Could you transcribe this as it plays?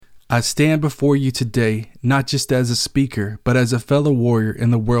I stand before you today, not just as a speaker, but as a fellow warrior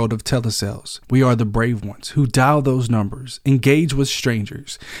in the world of telesales. We are the brave ones who dial those numbers, engage with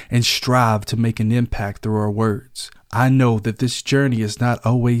strangers, and strive to make an impact through our words. I know that this journey is not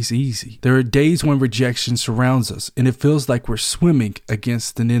always easy. There are days when rejection surrounds us and it feels like we're swimming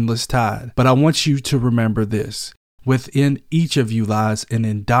against an endless tide. But I want you to remember this. Within each of you lies an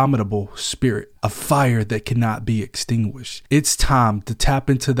indomitable spirit, a fire that cannot be extinguished. It's time to tap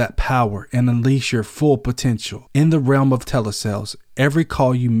into that power and unleash your full potential. In the realm of telesales, every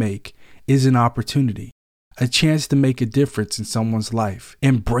call you make is an opportunity, a chance to make a difference in someone's life.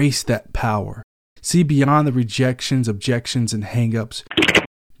 Embrace that power. See beyond the rejections, objections, and hangups.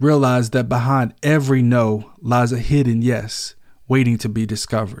 Realize that behind every no lies a hidden yes, waiting to be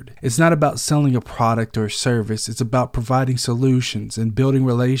discovered. It's not about selling a product or a service. It's about providing solutions and building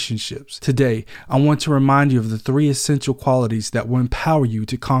relationships. Today, I want to remind you of the 3 essential qualities that will empower you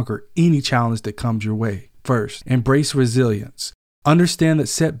to conquer any challenge that comes your way. First, embrace resilience. Understand that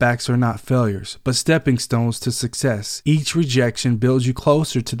setbacks are not failures, but stepping stones to success. Each rejection builds you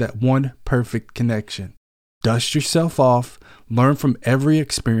closer to that one perfect connection. Dust yourself off, learn from every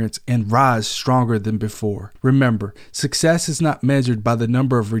experience, and rise stronger than before. Remember, success is not measured by the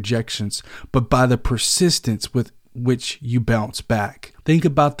number of rejections, but by the persistence with which you bounce back. Think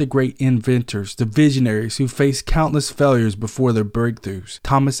about the great inventors, the visionaries who faced countless failures before their breakthroughs.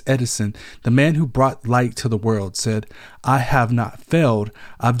 Thomas Edison, the man who brought light to the world, said, "I have not failed.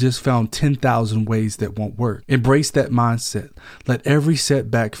 I've just found 10,000 ways that won't work." Embrace that mindset. Let every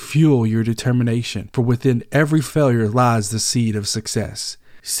setback fuel your determination, for within every failure lies the seed of success.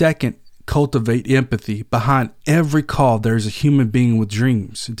 Second, cultivate empathy. Behind every call, there is a human being with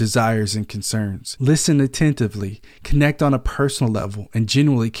dreams, desires, and concerns. Listen attentively, connect on a personal level, and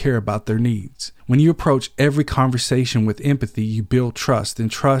genuinely care about their needs. When you approach every conversation with empathy, you build trust, and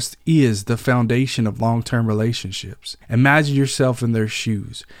trust is the foundation of long-term relationships. Imagine yourself in their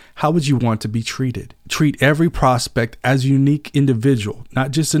shoes. How would you want to be treated? Treat every prospect as a unique individual,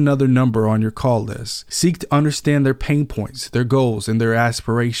 not just another number on your call list. Seek to understand their pain points, their goals, and their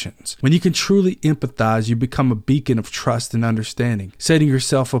aspirations. When you can truly empathize, you become a beacon of trust and understanding, setting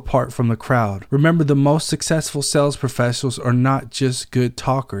yourself apart from the crowd. Remember, the most successful sales professionals are not just good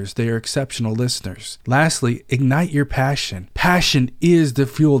talkers, they are exceptional listeners. Lastly, ignite your passion. Passion is the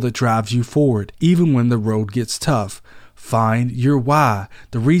fuel that drives you forward, even when the road gets tough. Find your why,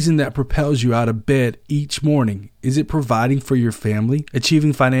 the reason that propels you out of bed each morning. Is it providing for your family,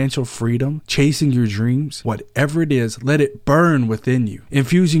 achieving financial freedom, chasing your dreams? Whatever it is, let it burn within you,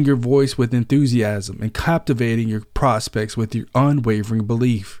 infusing your voice with enthusiasm and captivating your prospects with your unwavering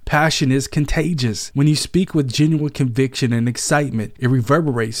belief. Passion is contagious. When you speak with genuine conviction and excitement, it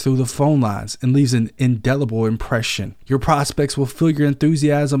reverberates through the phone lines and leaves an indelible impression. Your prospects will feel your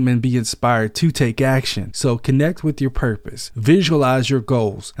enthusiasm and be inspired to take action. So connect with your purpose, visualize your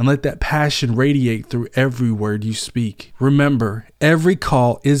goals, and let that passion radiate through every word you speak. Remember, every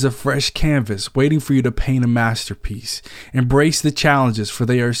call is a fresh canvas waiting for you to paint a masterpiece. Embrace the challenges, for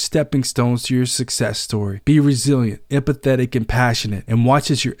they are stepping stones to your success story. Be resilient, empathetic, and passionate, and watch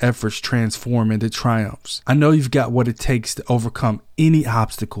as your efforts transform into triumphs. I know you've got what it takes to overcome any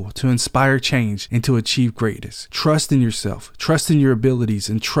obstacle, to inspire change, and to achieve greatness. Trust in yourself, trust in your abilities,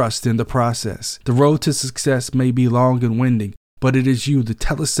 and trust in the process. The road to success may be long and winding, but it is you, the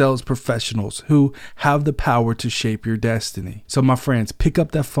telesales professionals, who have the power to shape your destiny. So my friends, pick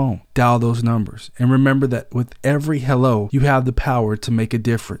up that phone, dial those numbers, and remember that with every hello, you have the power to make a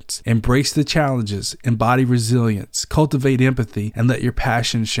difference. Embrace the challenges, embody resilience, cultivate empathy, and let your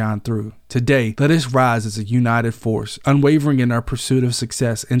passion shine through. Today, let us rise as a united force, unwavering in our pursuit of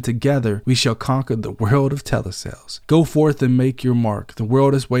success, and together we shall conquer the world of telesales. Go forth and make your mark. The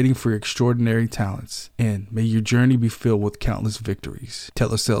world is waiting for your extraordinary talents, and may your journey be filled with countless victories.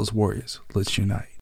 Telesales warriors, let's unite.